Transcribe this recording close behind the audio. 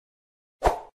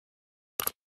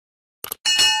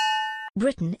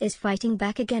Britain is fighting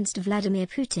back against Vladimir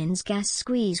Putin's gas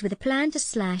squeeze with a plan to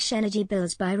slash energy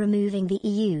bills by removing the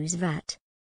EU's VAT.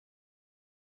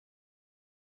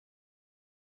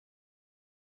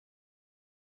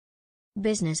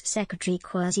 Business Secretary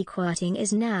Kwasi Kwarteng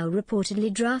is now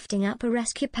reportedly drafting up a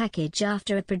rescue package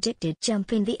after a predicted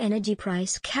jump in the energy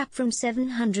price cap from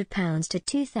 £700 to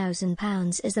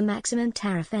 £2,000 as the maximum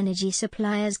tariff energy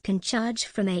suppliers can charge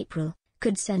from April,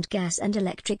 could send gas and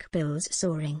electric bills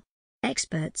soaring.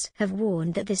 Experts have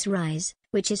warned that this rise,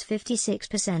 which is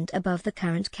 56% above the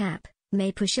current cap,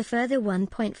 may push a further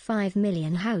 1.5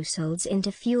 million households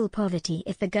into fuel poverty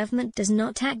if the government does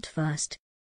not act fast.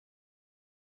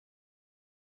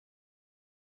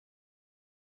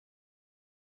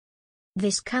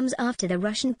 This comes after the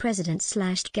Russian president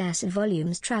slashed gas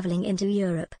volumes traveling into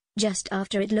Europe, just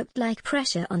after it looked like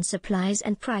pressure on supplies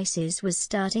and prices was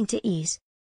starting to ease.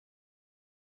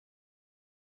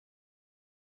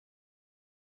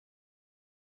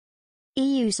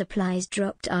 EU supplies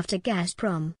dropped after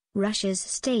Gazprom, Russia's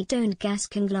state-owned gas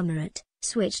conglomerate,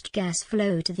 switched gas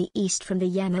flow to the east from the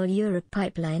Yamal-Europe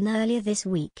pipeline earlier this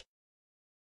week.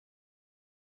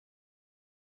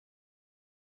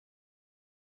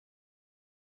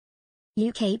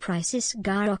 UK prices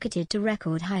skyrocketed to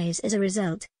record highs as a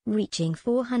result, reaching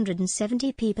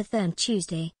 470p per therm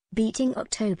Tuesday, beating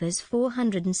October's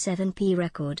 407p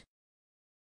record.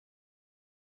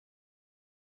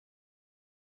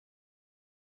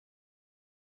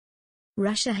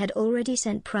 Russia had already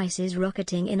sent prices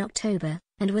rocketing in October,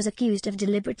 and was accused of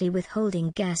deliberately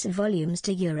withholding gas volumes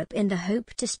to Europe in the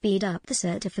hope to speed up the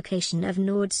certification of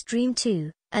Nord Stream 2,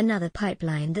 another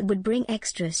pipeline that would bring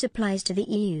extra supplies to the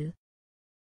EU.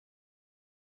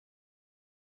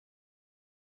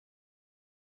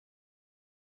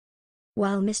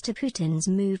 While Mr. Putin's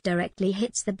move directly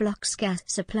hits the bloc's gas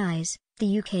supplies,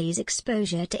 the UK's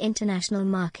exposure to international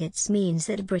markets means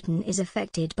that Britain is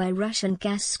affected by Russian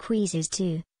gas squeezes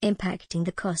too, impacting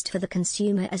the cost for the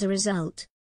consumer as a result.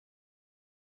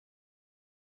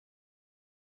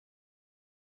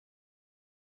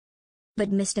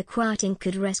 But Mr. Kwarteng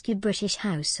could rescue British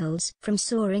households from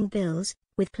soaring bills,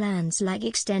 with plans like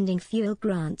extending fuel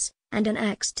grants, and an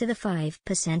axe to the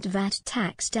 5% VAT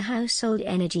tax to household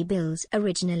energy bills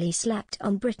originally slapped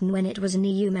on Britain when it was an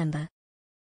EU member.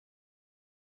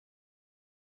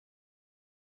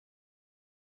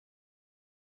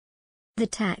 The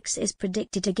tax is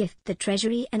predicted to gift the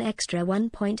Treasury an extra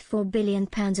 £1.4 billion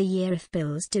a year if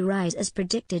bills do rise as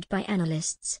predicted by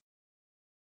analysts.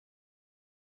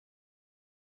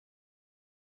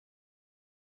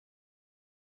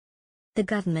 The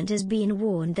government has been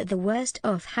warned that the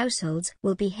worst-off households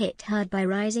will be hit hard by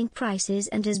rising prices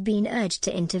and has been urged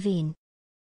to intervene.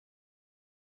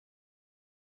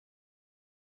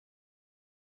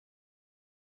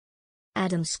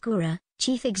 Adam Skura,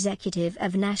 chief executive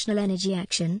of National Energy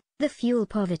Action, the fuel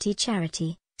poverty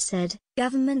charity, said,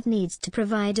 "Government needs to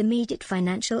provide immediate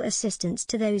financial assistance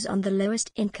to those on the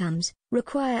lowest incomes,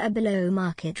 require a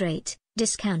below-market rate,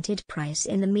 discounted price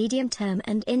in the medium term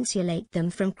and insulate them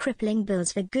from crippling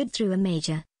bills for good through a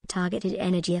major, targeted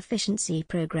energy efficiency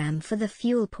program for the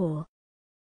fuel poor."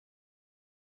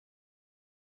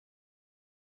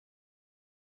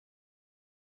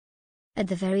 At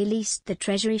the very least, the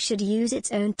Treasury should use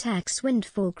its own tax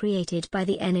windfall created by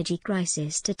the energy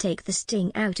crisis to take the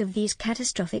sting out of these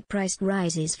catastrophic price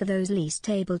rises for those least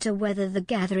able to weather the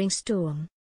gathering storm.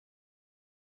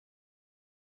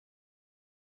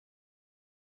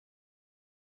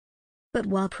 But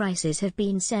while prices have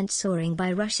been sent soaring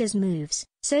by Russia's moves,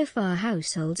 so far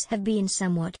households have been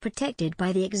somewhat protected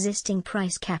by the existing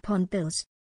price cap on bills.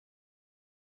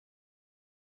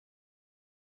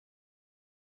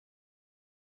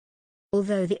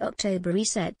 Although the October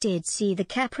reset did see the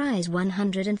cap rise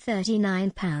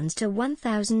 £139 to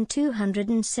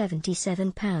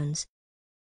 £1,277.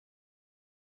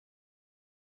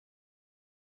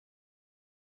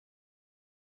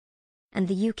 And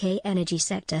the UK energy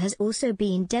sector has also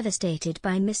been devastated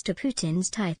by Mr. Putin's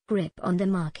tight grip on the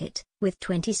market, with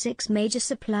 26 major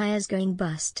suppliers going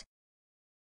bust.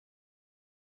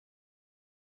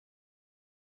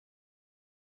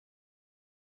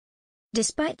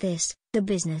 Despite this, the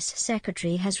business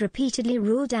secretary has repeatedly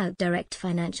ruled out direct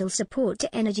financial support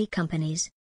to energy companies.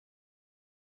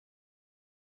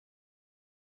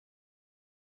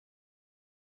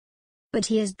 But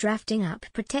he is drafting up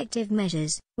protective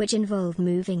measures, which involve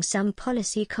moving some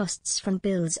policy costs from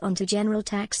bills onto general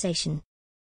taxation.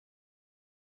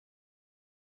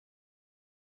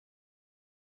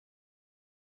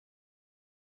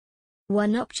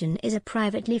 One option is a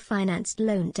privately financed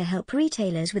loan to help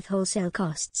retailers with wholesale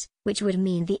costs, which would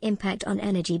mean the impact on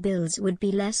energy bills would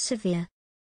be less severe.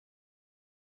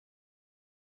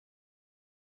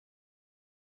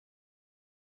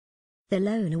 The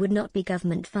loan would not be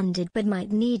government-funded but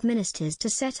might need ministers to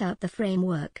set up the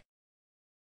framework.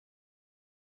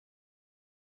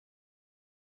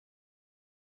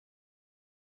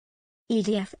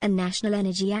 EDF and National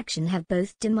Energy Action have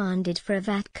both demanded for a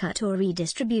VAT cut or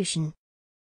redistribution.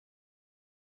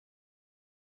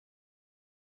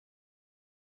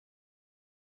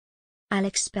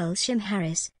 Alex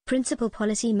Spelsham-Harris, Principal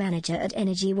Policy Manager at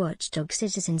energy watchdog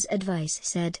Citizens Advice,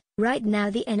 said, "Right now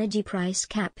the energy price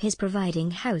cap is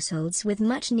providing households with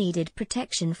much-needed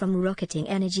protection from rocketing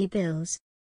energy bills."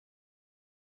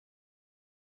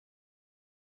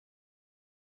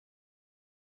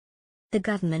 The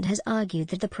government has argued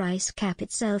that the price cap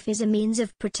itself is a means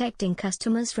of protecting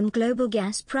customers from global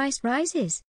gas price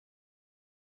rises.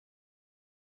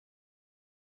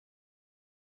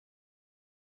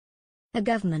 A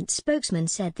government spokesman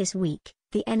said this week,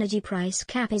 the energy price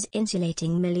cap is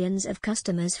insulating millions of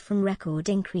customers from record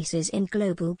increases in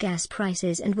global gas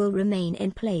prices and will remain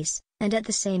in place, and at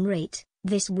the same rate,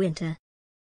 this winter.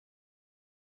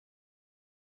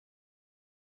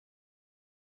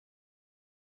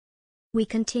 We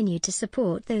continue to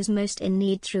support those most in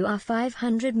need through our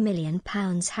 £500 million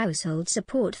Household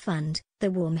Support Fund, the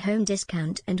Warm Home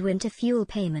Discount and Winter Fuel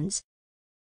Payments,